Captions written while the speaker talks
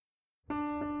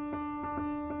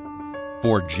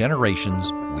For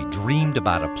generations, we dreamed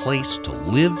about a place to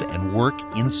live and work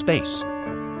in space,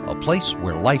 a place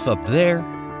where life up there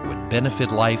would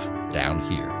benefit life down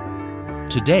here.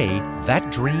 Today,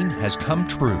 that dream has come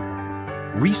true.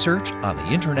 Research on the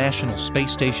International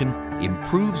Space Station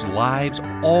improves lives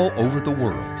all over the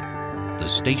world. The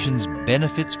station's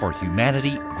benefits for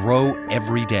humanity grow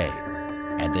every day,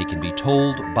 and they can be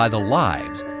told by the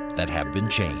lives that have been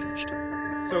changed.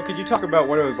 So could you talk about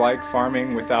what it was like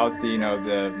farming without the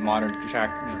modern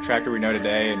tractor we know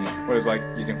today, and what it was like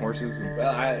using horses?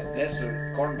 Well, this was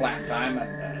corn planting time,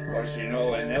 and of course, in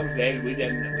those days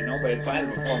nobody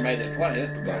planted before May the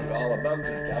 20th because of all the bugs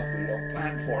and stuff. We don't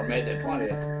plant before May the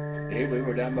 20th. We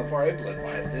were done before April the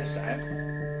 20th this time.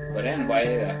 But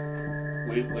anyway,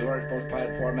 we weren't supposed to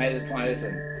plant before May the 20th,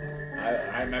 and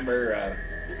I remember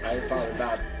I was probably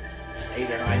about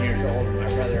 8 or 9 years old, and my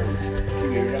brother was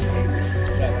 2 years younger, he was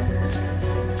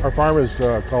 7. Our farm is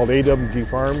called AWG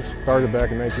Farms, started back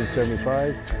in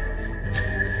 1975.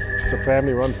 It's a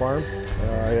family-run farm.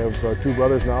 I have 2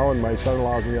 brothers now, and my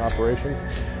son-in-law is in the operation.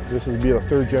 This will be a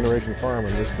 3rd-generation farm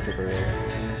in this particular area.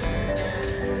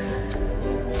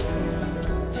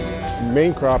 The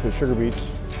main crop is sugar beets.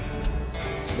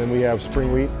 Then we have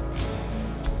spring wheat,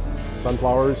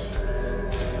 sunflowers,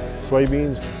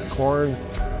 soybeans, corn,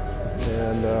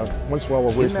 and once in a while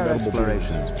we'll waste some edible beans. In their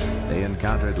explorations, they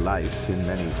encountered life in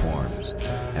many forms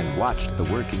and watched the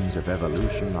workings of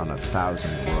evolution on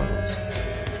 1,000 worlds.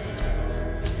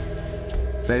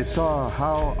 They saw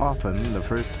how often the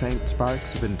first faint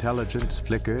sparks of intelligence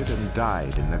flickered and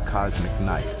died in the cosmic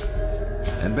night.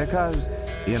 And because,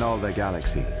 in all the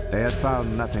galaxy, they had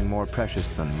found nothing more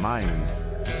precious than mind,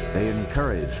 they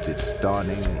encouraged its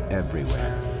dawning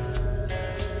everywhere.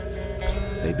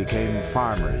 They became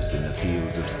farmers in the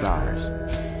fields of stars.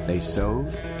 They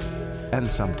sowed,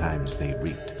 and sometimes they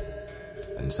reaped.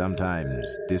 And sometimes,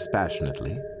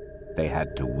 dispassionately, they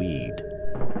had to weed.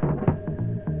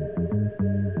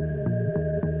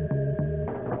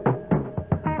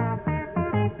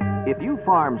 If you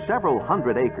farm several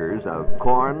hundred acres of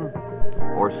corn,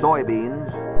 or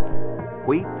soybeans,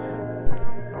 wheat,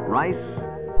 rice,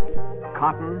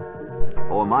 cotton,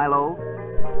 or milo,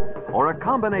 or a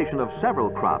combination of several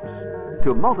crops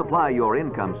to multiply your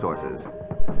income sources,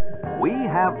 we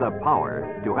have the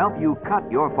power to help you cut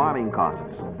your farming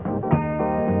costs.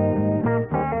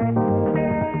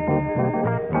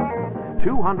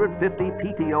 250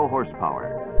 PTO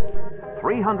horsepower,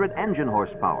 300 engine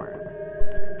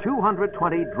horsepower,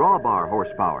 220 drawbar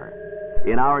horsepower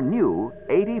in our new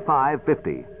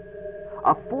 8550,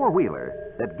 a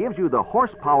 4-wheeler that gives you the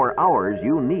horsepower hours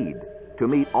you need to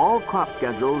meet all crop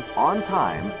schedules on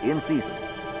time in season.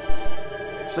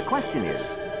 The question is,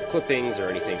 clippings or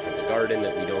anything from the garden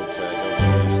that we don't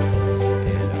use,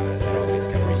 and that all gets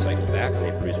kind of recycled back, and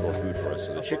they produce more food for us.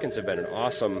 So the chickens have been an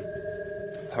awesome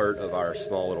part of our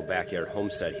small little backyard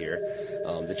homestead here.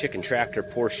 The chicken tractor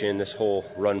portion, this whole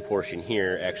run portion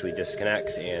here, actually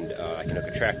disconnects, and I can hook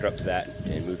a tractor up to that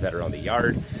and move that around the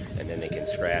yard, and then they can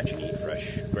scratch and eat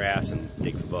fresh grass and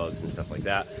dig for bugs and stuff like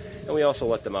that. And we also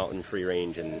let them out in free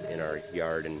range in our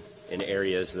yard and in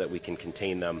areas that we can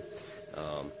contain them,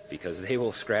 because they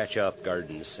will scratch up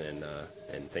gardens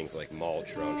and things like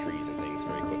mulch around trees and things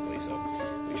very quickly. So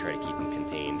we try to keep them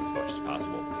contained as much as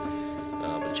possible.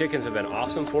 But the chickens have been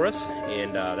awesome for us,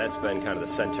 and that's been kind of the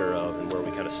center of and where we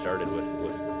kind of started with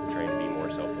trying to be more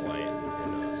self-reliant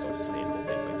and self-sustainable,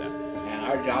 things like that. And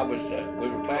our job was we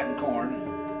were planting corn,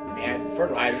 and we had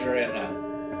fertilizer in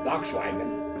a box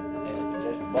wagon, and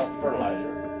just bulk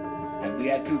fertilizer. And we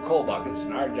had 2 coal buckets,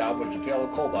 and our job was to fill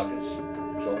the coal buckets.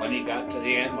 So when he got to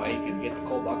the end, he could get the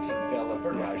coal buckets and fill the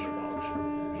fertilizer box.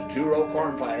 It was a 2-row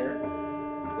corn planter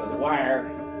with a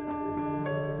wire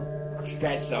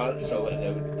stretched on it, so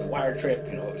the wire trip,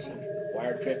 it was a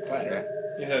wire trip planter.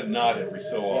 It had a knot every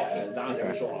so often. Yeah, a knot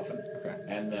every so often. Okay.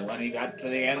 And when he got to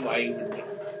the end, he would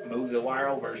move the wire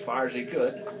over as far as he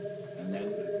could, and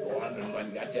then go on, and when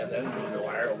he got to the other end, move the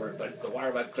wire over, but the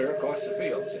wire went clear across the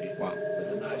field, see? Wow.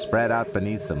 Spread out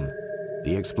beneath them,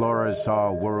 the explorers saw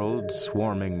a world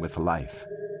swarming with life.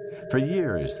 For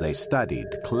years, they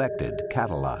studied, collected,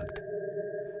 cataloged.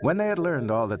 When they had learned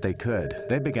all that they could,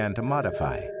 they began to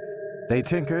modify. They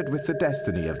tinkered with the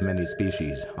destiny of many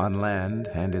species, on land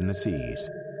and in the seas.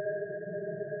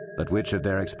 But which of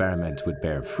their experiments would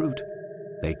bear fruit,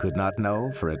 they could not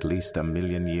know for at least 1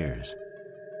 million years.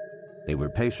 They were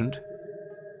patient,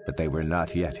 but they were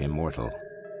not yet immortal.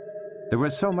 There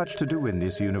was so much to do in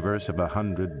this universe of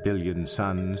 100 billion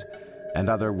suns, and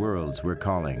other worlds were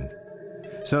calling.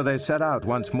 So they set out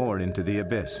once more into the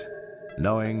abyss,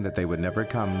 knowing that they would never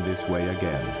come this way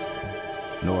again.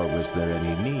 nor was there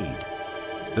any need.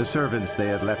 The servants they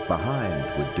had left behind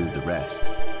would do the rest.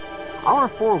 Our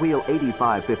four-wheel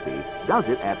 8550 does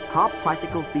it at top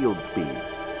practical field speed,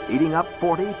 eating up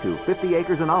 40 to 50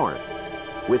 acres an hour,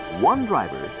 with one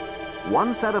driver,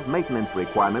 one set of maintenance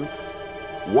requirements,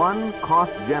 one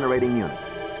cost-generating unit.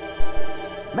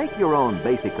 Make your own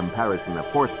basic comparison of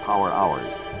horsepower hours.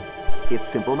 It's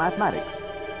simple mathematics.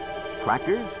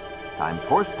 Tractors times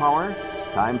horsepower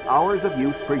times hours of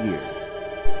use per year.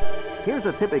 Here's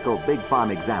a typical big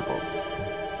farm example.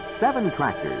 7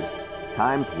 tractors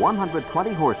times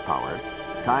 120 horsepower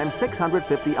times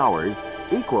 650 hours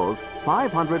equals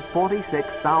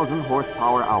 546,000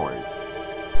 horsepower hours.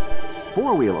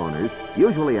 Four-wheel owners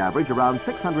usually average around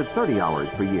 630 hours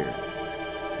per year.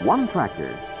 One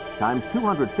tractor times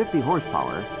 250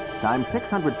 horsepower times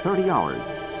 630 hours,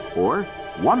 or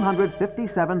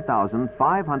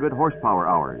 157,500 horsepower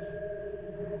hours.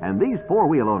 And these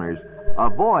four-wheel owners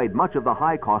avoid much of the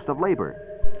high cost of labor,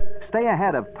 stay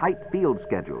ahead of tight field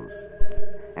schedules,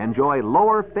 enjoy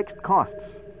lower fixed costs,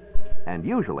 and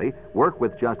usually work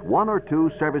with just 1 or 2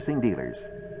 servicing dealers.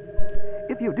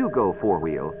 If you do go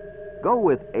four-wheel, go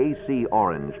with AC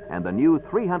Orange and the new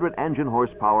 300 engine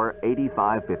horsepower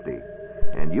 8550.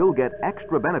 And you'll get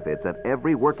extra benefits at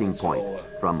every working point,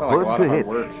 from hood to hitch.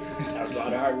 That's a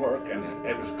lot of hard work, and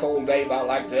it was a cold day, about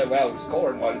like the, well, it was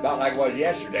colder than it was, about like it was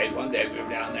yesterday. One day we were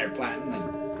down there planting,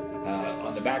 and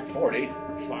on the back 40,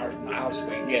 as far from the house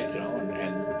we could get, you know, and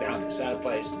down to the south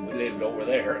place, and we lived over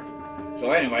there.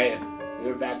 So anyway, we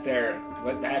were back there,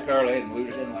 went back early, and we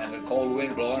was in the cold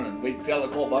wind blowing, and we'd fill the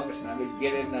coal buckets, and then we'd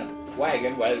get in the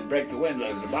wagon, well, it'd break the wind.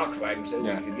 It was a box wagon, so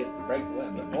we could break the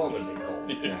wind, but boy was it cold.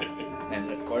 And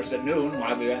of course at noon,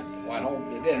 while we went home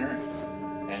to dinner,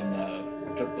 and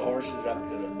took the horses up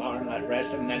to the barn, let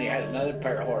rest them, and then he had another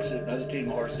pair of horses, another team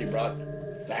of horses he brought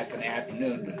back in the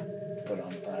afternoon to put on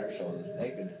the platter so that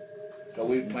they could. So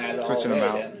we planted all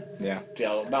day then,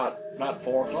 till about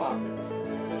 4 o'clock.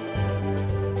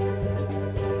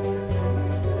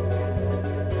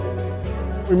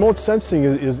 Remote sensing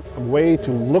is a way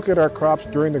to look at our crops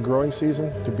during the growing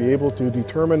season, to be able to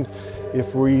determine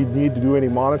if we need to do any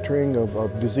monitoring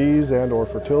of disease and or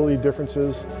fertility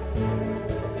differences.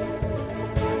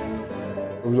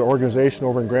 There was an organization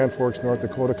over in Grand Forks, North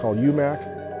Dakota called UMAC.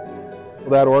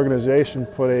 That organization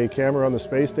put a camera on the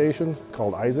space station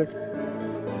called Isaac.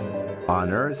 On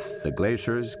Earth, the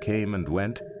glaciers came and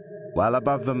went, while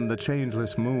above them the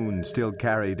changeless moon still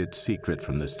carried its secret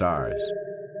from the stars.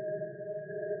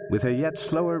 With a yet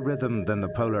slower rhythm than the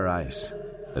polar ice,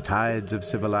 the tides of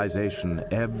civilization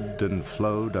ebbed and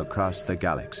flowed across the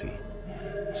galaxy.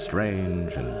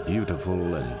 Strange and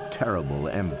beautiful and terrible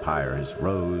empires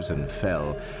rose and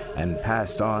fell and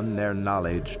passed on their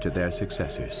knowledge to their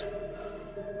successors.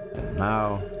 And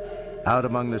now, out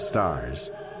among the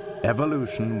stars,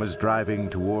 evolution was driving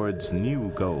towards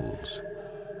new goals.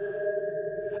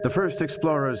 The first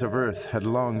explorers of Earth had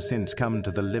long since come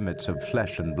to the limits of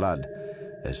flesh and blood.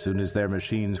 As soon as their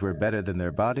machines were better than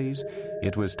their bodies,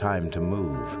 it was time to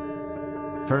move.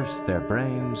 First their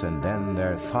brains and then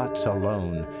their thoughts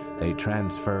alone they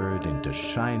transferred into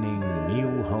shining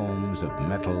new homes of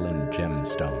metal and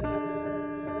gemstone.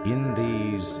 In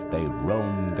these they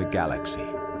roamed the galaxy.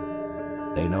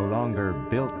 They no longer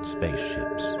built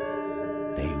spaceships.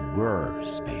 They were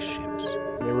spaceships.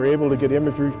 They were able to get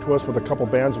imagery to us with a couple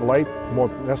bands of light, the more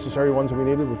necessary ones that we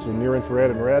needed, which is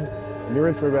near-infrared and red.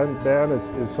 Near-infrared band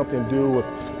is something to do with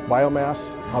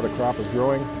biomass, how the crop is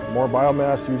growing. More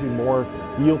biomass, usually more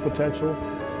yield potential.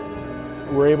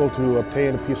 We're able to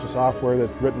obtain a piece of software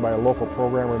that's written by a local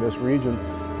programmer in this region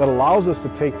that allows us to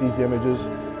take these images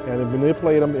and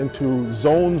manipulate them into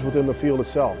zones within the field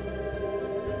itself.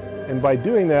 And by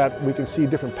doing that, we can see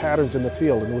different patterns in the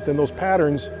field. And within those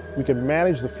patterns, we can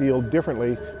manage the field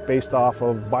differently based off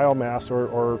of biomass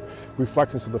or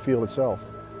reflectance of the field itself.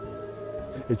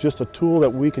 It's just a tool that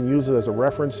we can use as a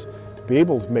reference to be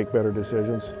able to make better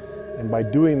decisions. And by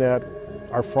doing that,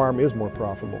 our farm is more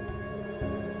profitable.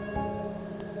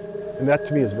 And that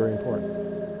to me is very important.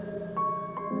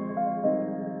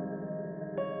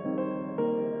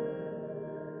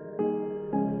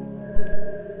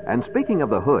 And speaking of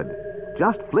the hood,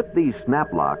 just flip these snap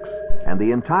locks and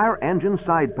the entire engine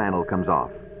side panel comes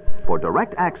off for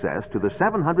direct access to the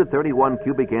 731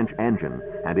 cubic inch engine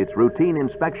and its routine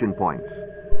inspection points,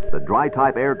 the dry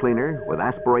type air cleaner with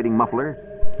aspirating muffler,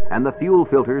 and the fuel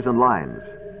filters and lines.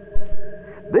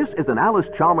 This is an Alice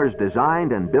Chalmers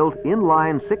designed and built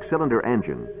inline 6-cylinder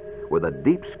engine with a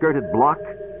deep skirted block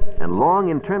and long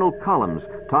internal columns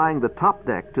tying the top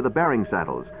deck to the bearing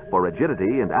saddles for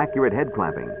rigidity and accurate head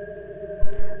clamping.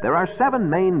 There are 7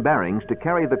 main bearings to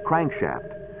carry the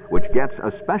crankshaft, which gets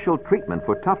a special treatment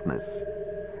for toughness.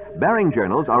 Bearing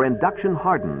journals are induction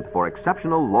hardened for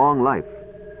exceptional long life,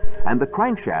 and the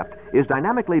crankshaft is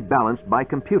dynamically balanced by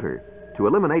computer to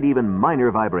eliminate even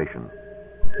minor vibration.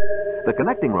 The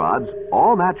connecting rods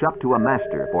all match up to a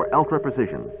master for ultra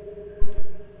precision.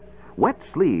 Wet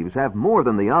sleeves have more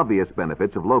than the obvious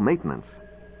benefits of low maintenance.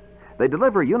 They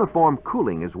deliver uniform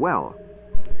cooling as well,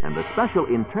 and the special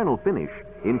internal finish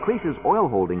increases oil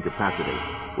holding capacity,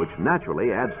 which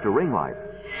naturally adds to ring life.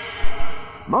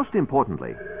 Most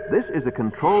importantly, this is a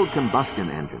controlled combustion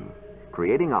engine,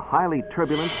 creating a highly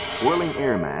turbulent, swirling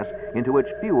air mass into which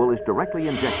fuel is directly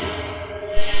injected.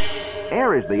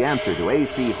 Air is the answer to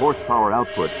AC horsepower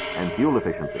output and fuel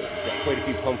efficiency. Got quite a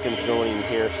few pumpkins growing in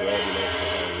here, so that'll be nice for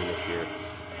Halloween this year.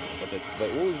 But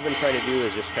what we've been trying to do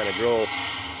is just kind of grow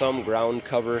some ground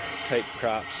cover type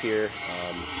crops here.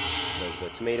 The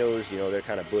tomatoes, they're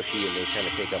kind of bushy and they kind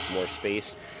of take up more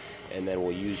space. And then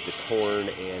we'll use the corn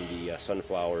and the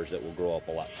sunflowers that will grow up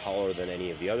a lot taller than any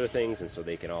of the other things, and so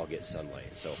they can all get sunlight.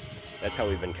 And so that's how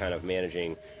we've been kind of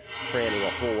managing cramming a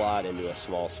whole lot into a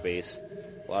small space.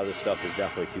 A lot of this stuff is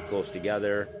definitely too close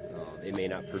together. It may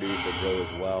not produce or grow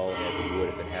as well as it would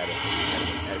if it had an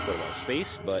adequate amount of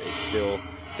space, but it still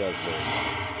does very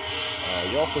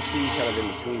well. You also see kind of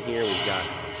in between here, we've got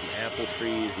some apple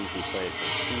trees. These we planted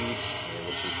from seed, and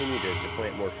we'll continue to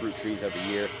plant more fruit trees every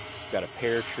year. We've got a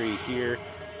pear tree here.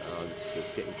 It's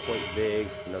getting quite big.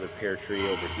 Another pear tree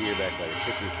over here back by the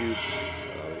chicken coop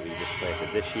we just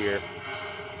planted this year.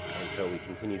 And so we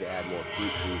continue to add more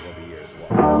fruit trees every year as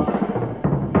well.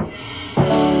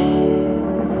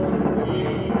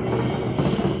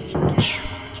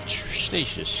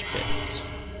 Stacia Spitz.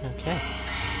 Okay.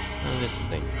 Oh, this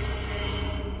thing.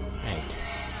 Right.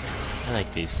 I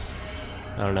like these.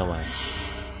 I don't know why.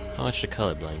 I watched a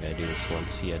colorblind guy do this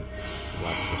once. He had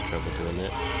lots of trouble doing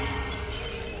it.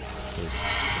 It was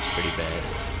pretty bad.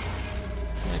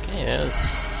 Okay, that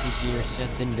was easier said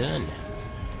than done.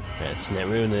 Let's not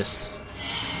ruin this.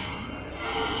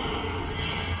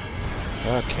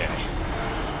 Okay.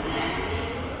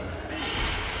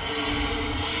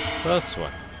 Close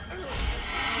one.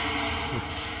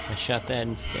 I shot that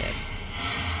instead.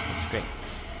 That's great.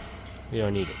 We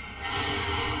don't need it.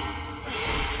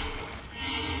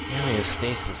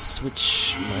 Homeostasis,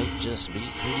 which might just be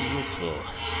pretty useful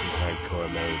in hardcore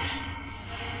mode.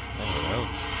 I don't know.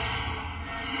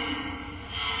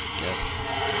 Guess.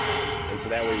 And so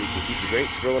that way we can keep the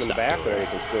grapes growing in the back, or we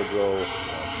can still grow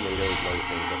tomatoes and other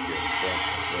things up here in front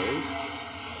of those.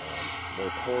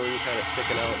 More corn kind of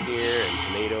sticking out here, and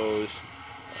tomatoes.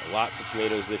 Lots of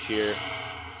tomatoes this year.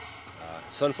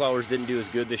 Sunflowers didn't do as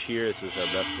good this year. This is our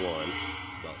best one.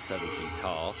 It's about 7 feet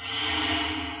tall.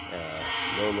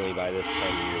 Normally by this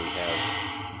time of year we have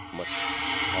much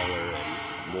taller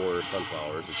and more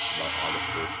sunflowers. It's about August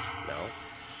 1st now.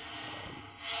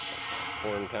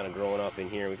 Corn kind of growing up in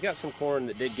here. We've got some corn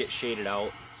that did get shaded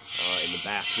out in the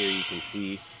back here. You can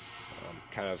see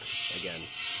kind of, again,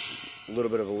 a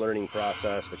little bit of a learning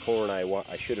process. The corn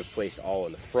I should have placed all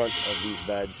in the front of these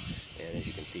beds, and as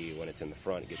you can see, when it's in the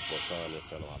front, it gets more sun.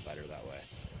 It's done a lot better that way.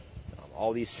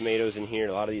 All these tomatoes in here,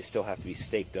 a lot of these still have to be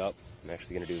staked up. I'm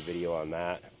actually going to do a video on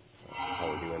that, how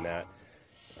we're doing that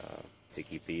to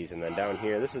keep these. And then down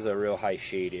here, this is a real high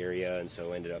shade area, and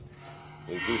so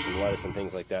we grew some lettuce and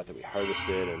things like that we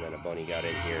harvested, and then a bunny got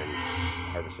in here and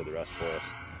harvested the rest for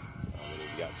us. And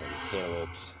we've got some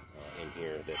cantaloupes in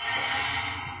here that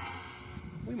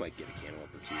we might get a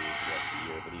cantaloupe or two the rest of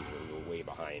the year, but these are way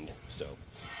behind. So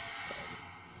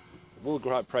we'll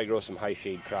probably grow some high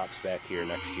shade crops back here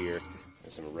next year,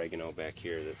 and some oregano back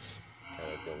here that's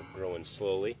kind of growing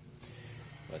slowly.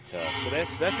 But so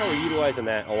that's how we're utilizing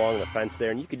that along the fence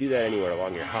there, and you could do that anywhere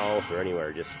along your house or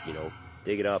anywhere. Just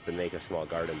dig it up and make a small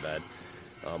garden bed.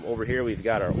 Over here we've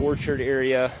got our orchard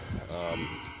area.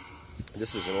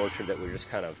 This is an orchard that we're just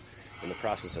kind of in the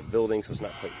process of building, so it's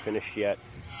not quite finished yet.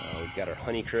 We've got our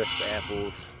Honeycrisp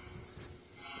apples,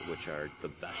 which are the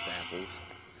best apples.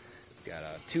 We've got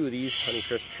 2 of these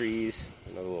Honeycrisp trees,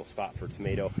 another little spot for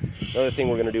tomato. Another thing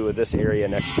we're going to do with this area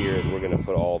next year is we're going to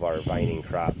put all of our vining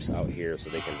crops out here so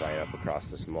they can vine up across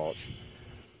this mulch.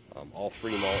 All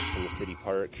free mulch from the city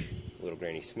park, little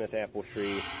Granny Smith apple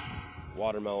tree,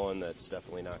 watermelon that's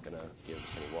definitely not going to give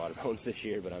us any watermelons this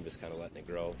year, but I'm just kind of letting it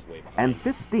grow. It's way behind. And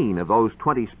 15 of those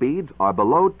 20 speeds are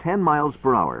below 10 miles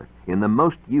per hour in the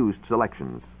most used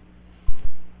selections.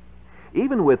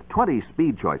 Even with 20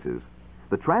 speed choices,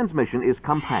 the transmission is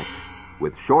compact,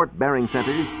 with short bearing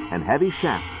centers and heavy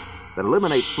shafts that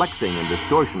eliminate flexing and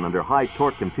distortion under high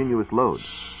torque continuous load.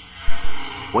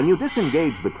 When you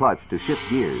disengage the clutch to shift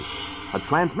gears, a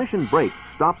transmission brake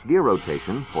stops gear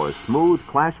rotation for a smooth,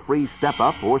 clash-free step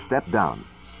up or step down.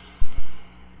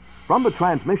 From the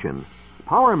transmission,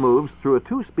 power moves through a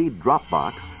 2-speed drop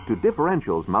box to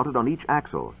differentials mounted on each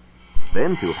axle,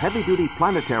 then to heavy-duty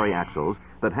planetary axles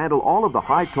that handle all of the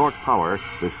high-torque power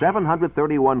the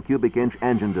 731 cubic inch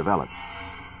engine develops.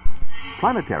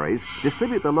 Planetaries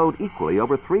distribute the load equally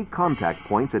over 3 contact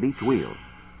points at each wheel.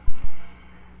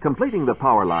 Completing the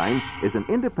power line is an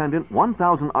independent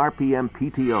 1,000 RPM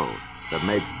PTO that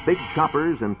makes big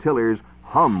choppers and tillers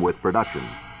hum with production.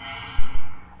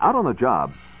 Out on the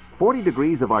job, 40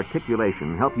 degrees of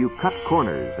articulation help you cut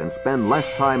corners and spend less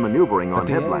time maneuvering on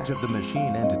headlands. The age of the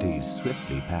machine entities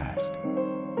swiftly passed.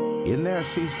 In their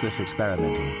ceaseless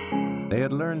experimenting, they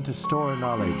had learned to store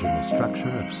knowledge in the structure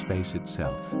of space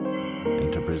itself,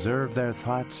 and to preserve their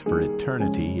thoughts for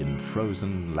eternity in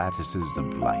frozen lattices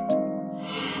of light.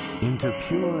 Into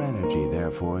pure energy,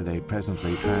 therefore, they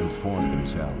presently transformed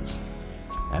themselves,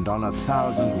 and on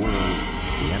 1,000 worlds,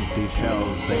 the empty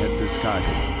shells they had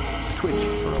discarded twitched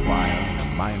for a while in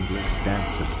a mindless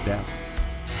dance of death,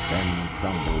 then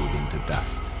crumbled into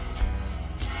dust.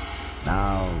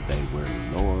 Now they were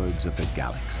lords of the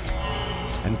galaxy,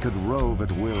 and could rove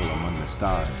at will among the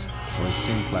stars, or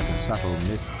sink like a subtle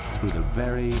mist through the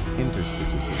very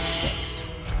interstices of space.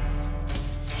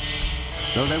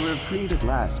 Though they were freed at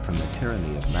last from the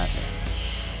tyranny of matter,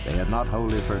 they had not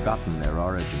wholly forgotten their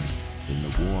origin in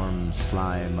the warm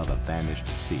slime of a vanished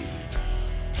sea,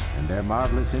 and their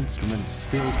marvelous instruments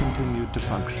still continued to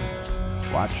function,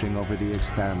 watching over the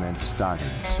experiment started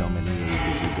so many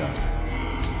ages ago.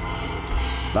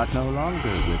 But no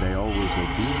longer were they always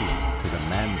obedient to the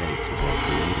mandates of their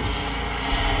creators.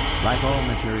 Like all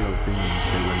material things,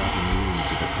 they were not immune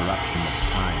to the corruption of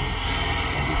time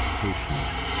and its patient,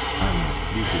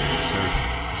 unsleeping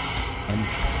servant,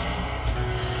 entropy.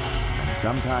 And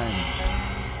sometimes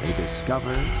they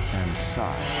discovered and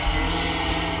sought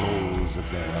goals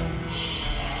of their own.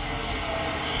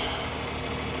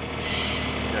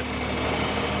 Good.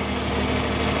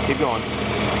 Keep going.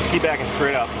 Just keep backing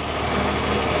straight up.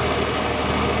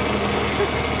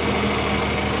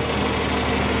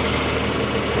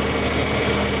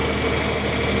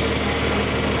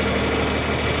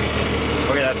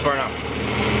 Okay, that's far enough.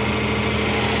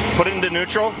 Just put it into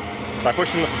neutral by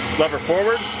pushing the lever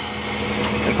forward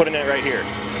and putting it right here.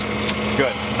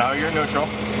 Good. Now you're in neutral.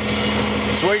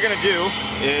 So what you're going to do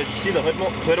is, see the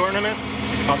hood ornament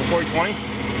on the 4020?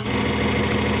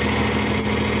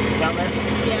 Down there?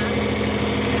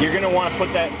 Yeah. You're going to want to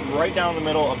put that right down the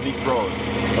middle of these rows,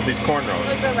 of these corn rows.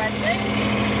 Like the red thing?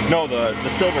 No, the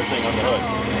silver thing on the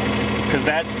hood. Because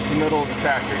that's the middle of the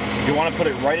tractor. You want to put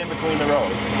it right in between the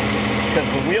rows. Because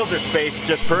the wheels are spaced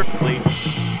just perfectly.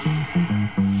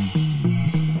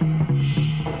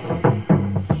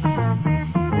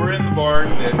 We're in the barn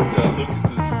that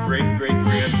Lucas's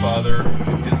great-great-grandfather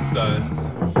and his sons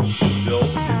built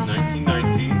in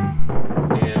 1919.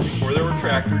 And before there were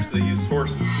tractors, they used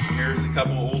horses. Here's a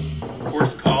couple old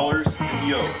horse collars and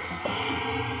yokes.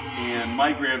 And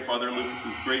my grandfather,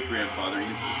 Lucas's great-grandfather,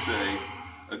 used to say,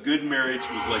 a good marriage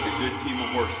was like a good team of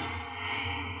horses.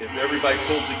 If everybody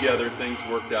pulled together, things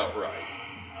worked out right.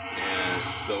 And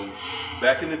so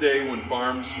back in the day when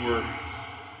farms were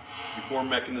before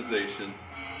mechanization,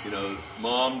 you know,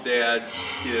 mom, dad,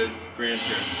 kids,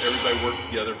 grandparents, everybody worked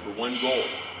together for one goal.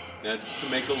 That's to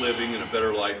make a living and a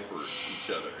better life for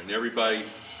each other. And everybody...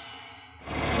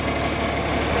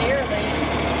 Barely.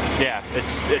 Yeah,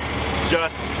 it's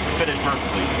just fitted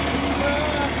perfectly.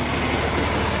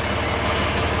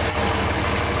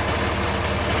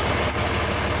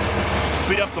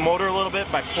 Speed up the motor a little bit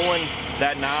by pulling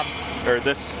that knob, or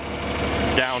this,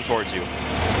 down towards you.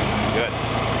 Good.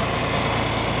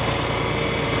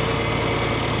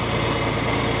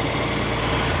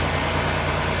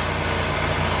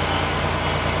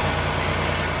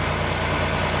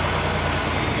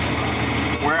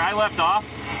 Where I left off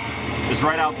is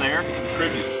right out there.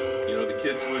 Contribute. You know, the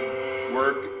kids would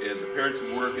work, and the parents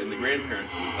would work, and the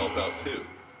grandparents would help out too.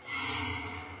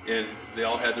 And they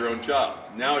all had their own job.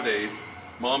 Nowadays,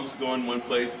 mom's going one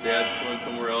place, dad's going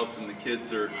somewhere else, and the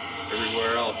kids are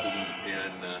everywhere else,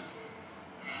 and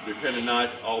they're kind of not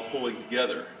all pulling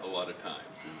together a lot of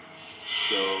times. And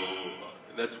so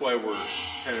that's why we're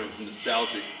kind of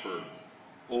nostalgic for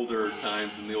older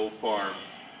times in the old farm,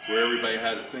 where everybody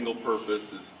had a single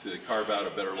purpose, is to carve out a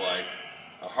better life.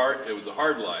 It was a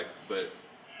hard life, but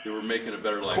they were making a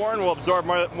better life. Corn will absorb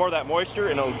more of that moisture,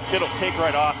 and it'll take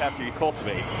right off after you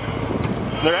cultivate.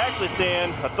 They're actually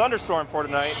seeing a thunderstorm for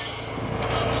tonight,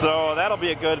 so that'll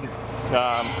be a good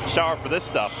shower for this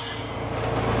stuff.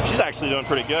 She's actually doing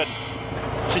pretty good.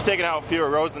 She's taking out fewer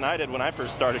rows than I did when I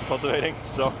first started cultivating,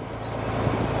 so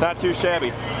not too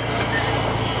shabby.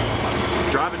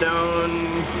 Drop it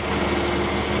down.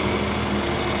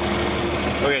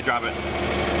 Okay, drop it.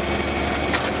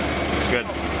 Good.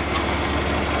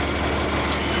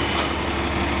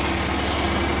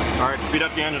 All right, speed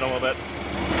up the engine a little bit.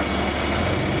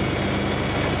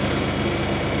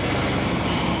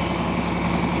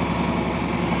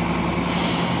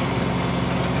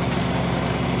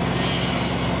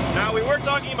 Now, we were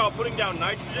talking about putting down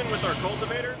nitrogen with our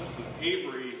cultivator. This is an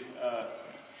Avery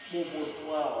moldboard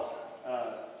plow.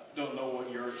 Don't know what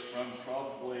year it's from,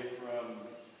 probably from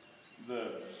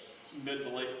the mid to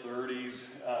late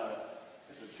 30s.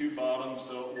 It's a 2-bottom,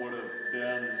 so it would have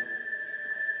been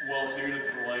well suited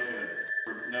for like an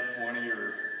F20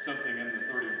 or something in the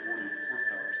 30 or 40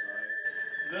 horsepower side.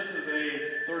 This is a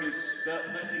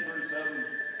 1937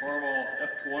 Farmall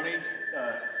F20,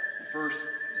 the first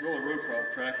really row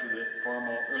crop tractor that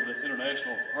Farmall or the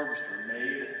International Harvester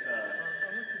made.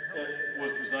 It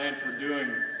was designed for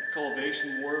doing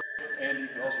cultivation work, and you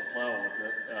could also plow with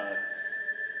it.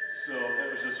 So it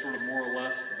was just sort of more or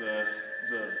less the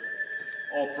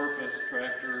all-purpose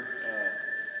tractor.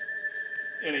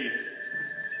 Any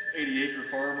 80-acre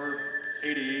farmer,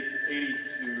 80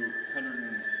 to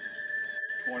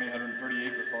 120,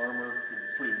 130-acre farmer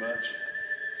could pretty much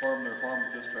farm their farm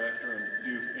with this tractor and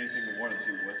do anything they wanted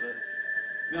to with it.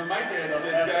 Now, my dad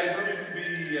said guys used to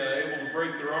be able to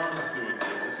break their arms doing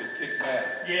this if it kicked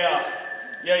back. Yeah,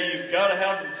 you've got to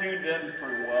have them tuned in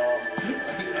pretty well.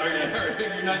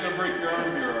 You're not going to break your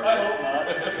arm here, I hope not.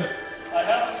 I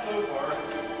haven't so far.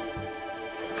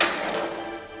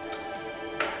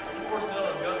 Of course, now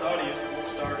that I've got the audience, we'll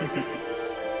start.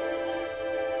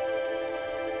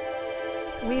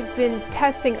 We've been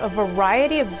testing a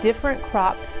variety of different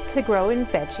crops to grow in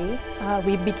veggie.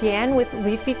 We began with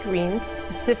leafy greens,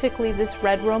 specifically this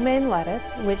red romaine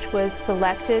lettuce, which was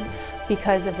selected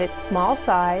because of its small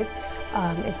size,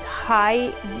 its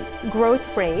high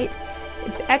growth rate,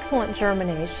 its excellent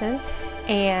germination,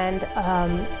 and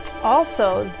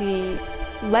also the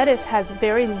lettuce has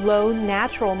very low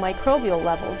natural microbial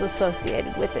levels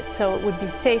associated with it, so it would be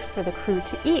safe for the crew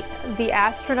to eat. The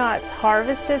astronauts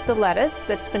harvested the lettuce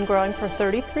that's been growing for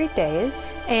 33 days,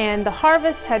 and the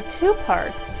harvest had 2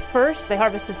 parts. First, they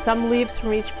harvested some leaves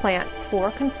from each plant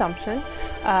for consumption,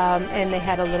 and they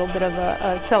had a little bit of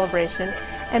a celebration.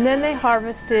 And then they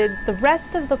harvested the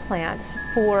rest of the plants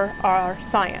for our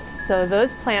science. So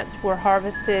those plants were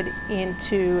harvested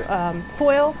into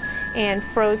foil and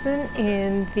frozen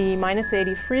in the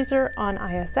 -80 freezer on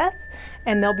ISS,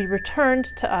 and they'll be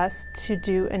returned to us to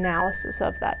do analysis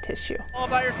of that tissue. All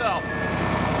by yourself.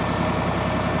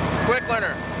 Quick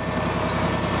learner.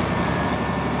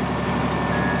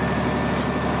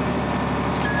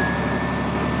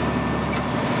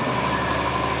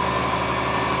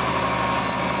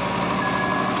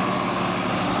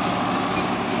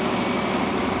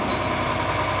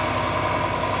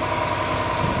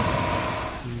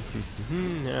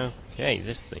 Okay,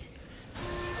 this thing.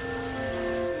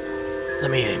 Let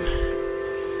me aim.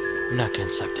 I'm not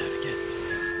getting sucked out again.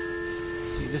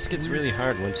 See, this gets really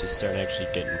hard once you start actually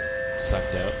getting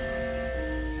sucked out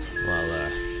while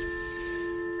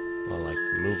like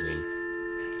moving.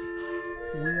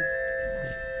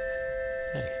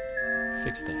 Hey,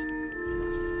 fix that.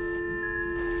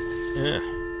 Yeah.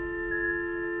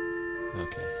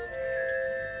 Okay.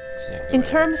 Exactly. In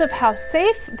terms of how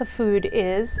safe the food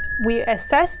is, we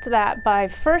assessed that by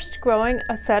first growing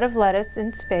a set of lettuce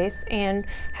in space and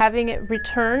having it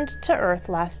returned to Earth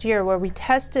last year, where we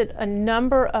tested a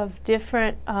number of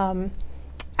different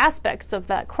aspects of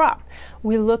that crop.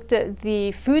 We looked at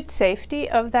the food safety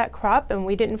of that crop, and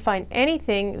we didn't find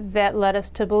anything that led us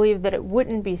to believe that it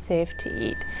wouldn't be safe to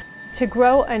eat. To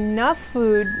grow enough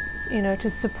food, to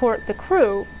support the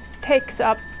crew takes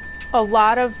up a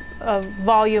lot of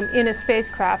volume in a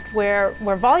spacecraft where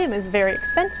volume is very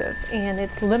expensive and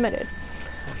it's limited.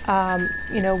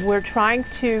 We're trying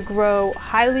to grow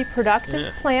highly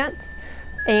productive plants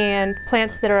and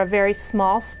plants that are a very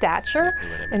small stature,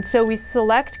 and so we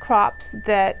select crops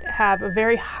that have a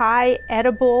very high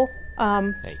edible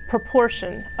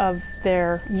proportion of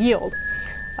their yield.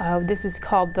 This is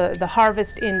called the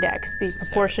harvest index, the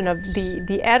proportion of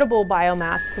the edible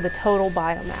biomass to the total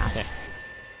biomass.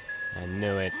 I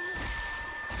knew it.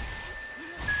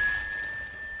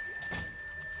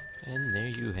 And there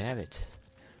you have it.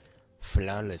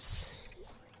 Flawless.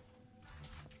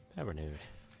 Power node.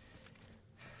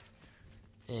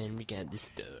 And we got the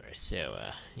store. So,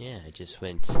 yeah, I just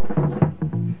went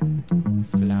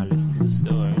flawless to the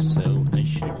store, so I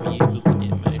should be able to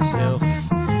get my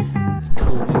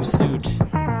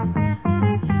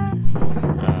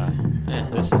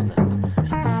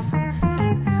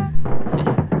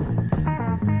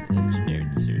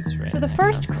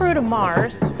first crew to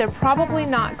Mars, they're probably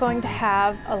not going to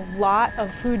have a lot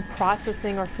of food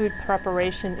processing or food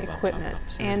preparation equipment,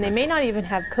 and they may not even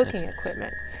have cooking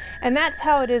equipment. And that's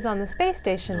how it is on the space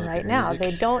station right now.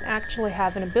 They don't actually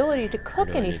have an ability to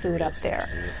cook any food up there.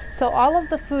 So all of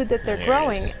the food that they're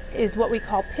growing is what we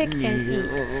call pick and eat.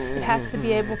 It has to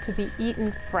be able to be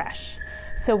eaten fresh.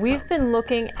 So we've been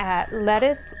looking at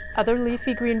lettuce, other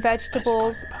leafy green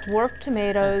vegetables, dwarf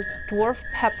tomatoes, dwarf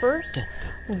peppers,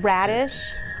 radish,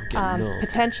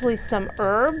 potentially some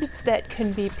herbs that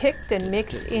can be picked and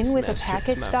mixed in with a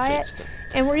packaged diet.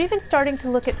 And we're even starting to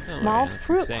look at small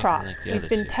fruit crops. We've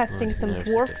been testing some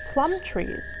dwarf plum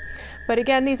trees. But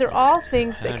again, these are all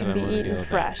things that can be eaten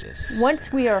fresh.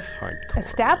 Once we are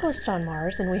established on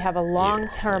Mars and we have a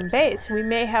long-term base, we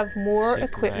may have more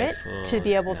equipment to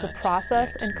be able to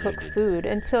process and cook food.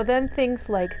 And so then things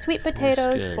like sweet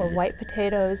potatoes or white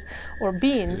potatoes or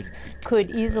beans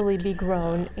could easily be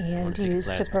grown and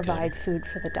used to provide food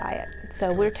for the diet.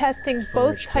 So we're testing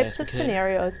both types of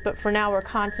scenarios, but for now we're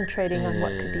concentrating on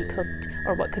what could be cooked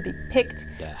or what could be picked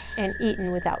and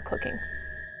eaten without cooking.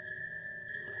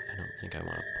 I think I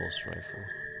want a pulse rifle.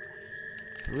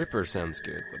 The Ripper sounds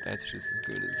good, but that's just as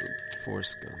good as a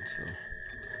force gun, so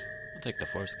I'll take the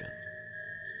force gun.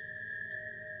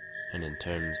 And in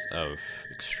terms of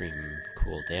extreme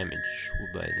cool damage,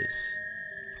 we'll buy this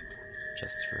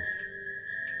just for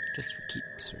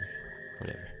keeps or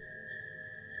whatever.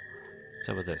 What's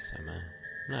up with this? I'm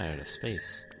not out of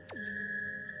space.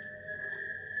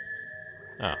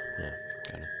 Oh, yeah,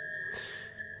 got it.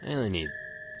 I only need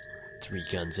 3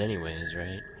 guns anyways,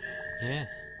 right? Yeah.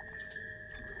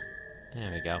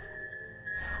 There we go.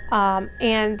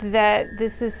 And that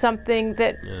this is something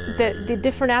that the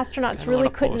different astronauts really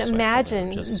couldn't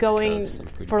imagine going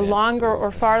for longer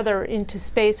or farther into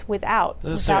space without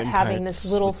having this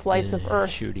little slice of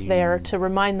Earth there to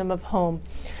remind them of home.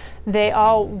 They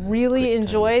all really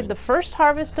enjoyed the first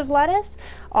harvest of lettuce.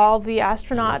 All the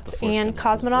astronauts and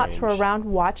cosmonauts were around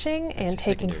watching and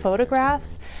taking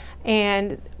photographs.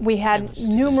 And we had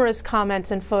numerous comments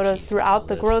and photos throughout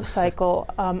the growth cycle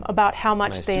about how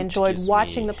much they enjoyed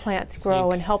watching the plants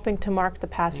grow and helping to mark the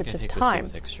passage of time.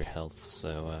 With extra health,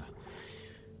 so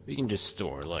we can just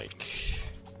store like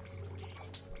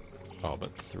all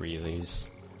but 3 of these,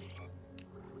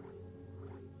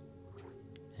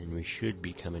 and we should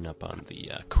be coming up on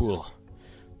the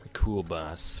cool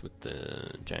boss with the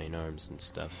giant arms and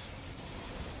stuff.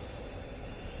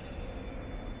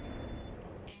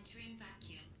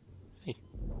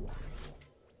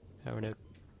 Powered out.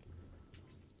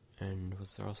 And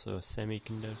was there also a semiconductor?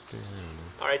 I don't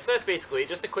know. Alright, so that's basically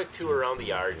just a quick tour around the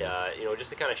yard,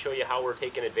 just to kind of show you how we're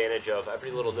taking advantage of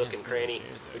every little nook and cranny.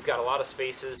 We've got a lot of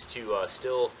spaces to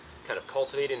still kind of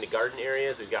cultivate into garden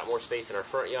areas. We've got more space in our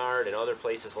front yard and other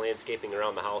places landscaping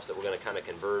around the house that we're going to kind of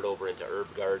convert over into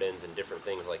herb gardens and different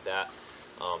things like that.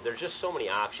 There's just so many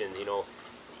options,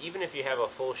 Even if you have a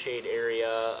full shade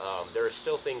area, there are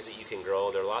still things that you can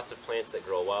grow. There are lots of plants that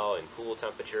grow well in cool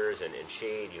temperatures and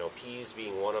shade, peas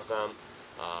being one of them.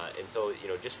 And so,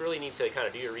 just really need to kind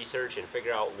of do your research and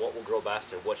figure out what will grow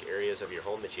best in which areas of your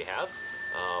home that you have,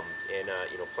 and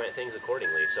plant things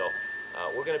accordingly. So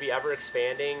we're going to be ever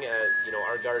expanding,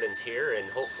 our gardens here, and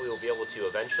hopefully we'll be able to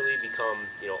eventually become,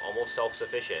 almost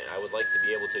self-sufficient. I would like to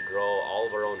be able to grow all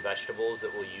of our own vegetables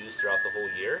that we'll use throughout the whole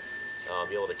year.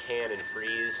 Be able to can and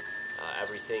freeze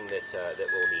everything that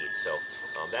we'll need. So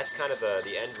that's kind of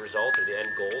the end result or the end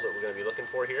goal that we're going to be looking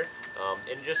for here.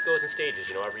 And it just goes in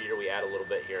stages. Every year we add a little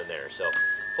bit here and there. So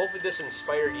hopefully this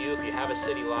inspired you if you have a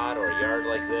city lot or a yard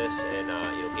like this, and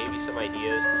gave you some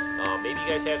ideas. Maybe you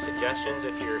guys have suggestions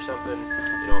if you're something,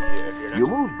 if you're not. You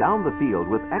move down the field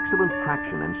with excellent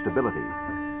traction and stability.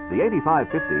 The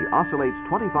 8550 oscillates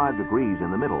 25 degrees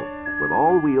in the middle, with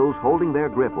all wheels holding their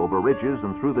grip over ridges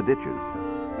and through the ditches.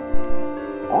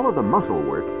 All of the muscle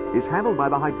work is handled by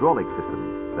the hydraulic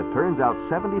system that turns out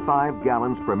 75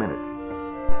 gallons per minute.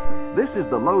 This is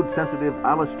the load-sensitive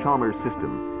Allis-Chalmers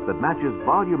system that matches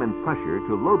volume and pressure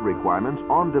to load requirements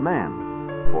on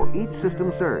demand for each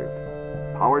system served.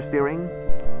 Power steering,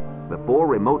 the 4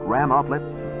 remote ram outlets,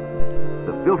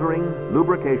 the filtering,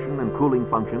 lubrication, and cooling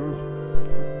functions,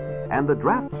 and the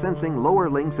draft-sensing lower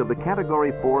links of the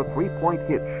Category 4 3-point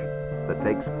hitch that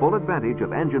takes full advantage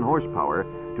of engine horsepower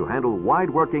to handle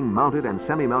wide-working mounted and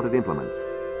semi-mounted implements.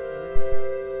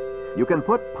 You can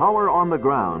put power on the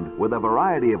ground with a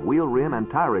variety of wheel rim and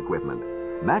tire equipment,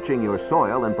 matching your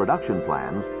soil and production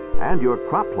plans and your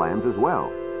crop plans as well.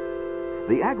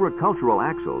 The agricultural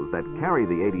axles that carry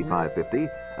the 8550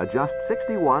 adjust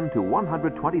 61 to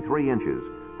 123 inches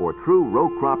for true row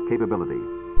crop capability.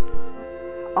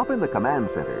 Up in the command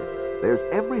center,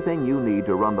 there's everything you need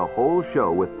to run the whole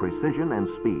show with precision and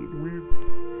speed.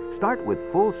 Start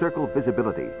with full circle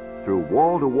visibility through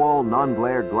wall-to-wall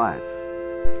non-glare glass.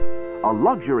 A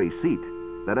luxury seat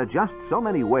that adjusts so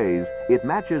many ways it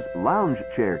matches lounge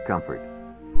chair comfort.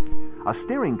 A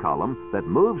steering column that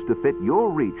moves to fit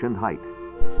your reach and height.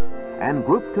 And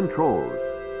group controls,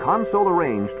 console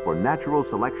arranged for natural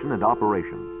selection and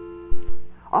operation.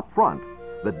 Up front,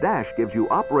 the dash gives you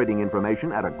operating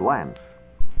information at a glance.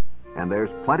 And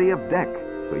there's plenty of deck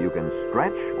so you can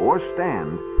stretch or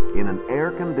stand in an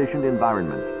air-conditioned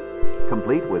environment,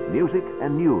 complete with music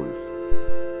and news.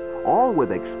 All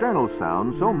with external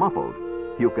sound so muffled,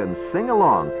 you can sing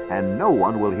along and no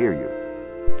one will hear you.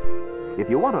 If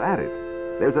you want to add it,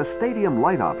 there's a stadium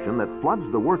light option that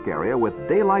floods the work area with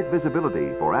daylight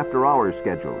visibility for after-hours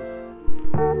schedules.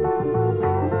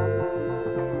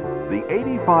 The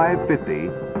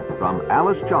 8550 from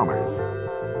Allis-Chalmers.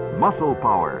 Muscle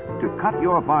power to cut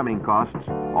your farming costs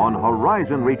on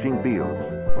horizon-reaching fields,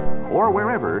 or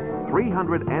wherever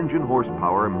 300 engine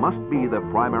horsepower must be the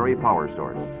primary power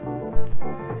source.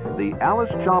 The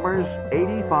Allis-Chalmers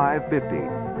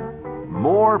 8550.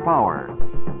 More power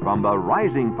from the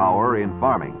rising power in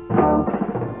farming.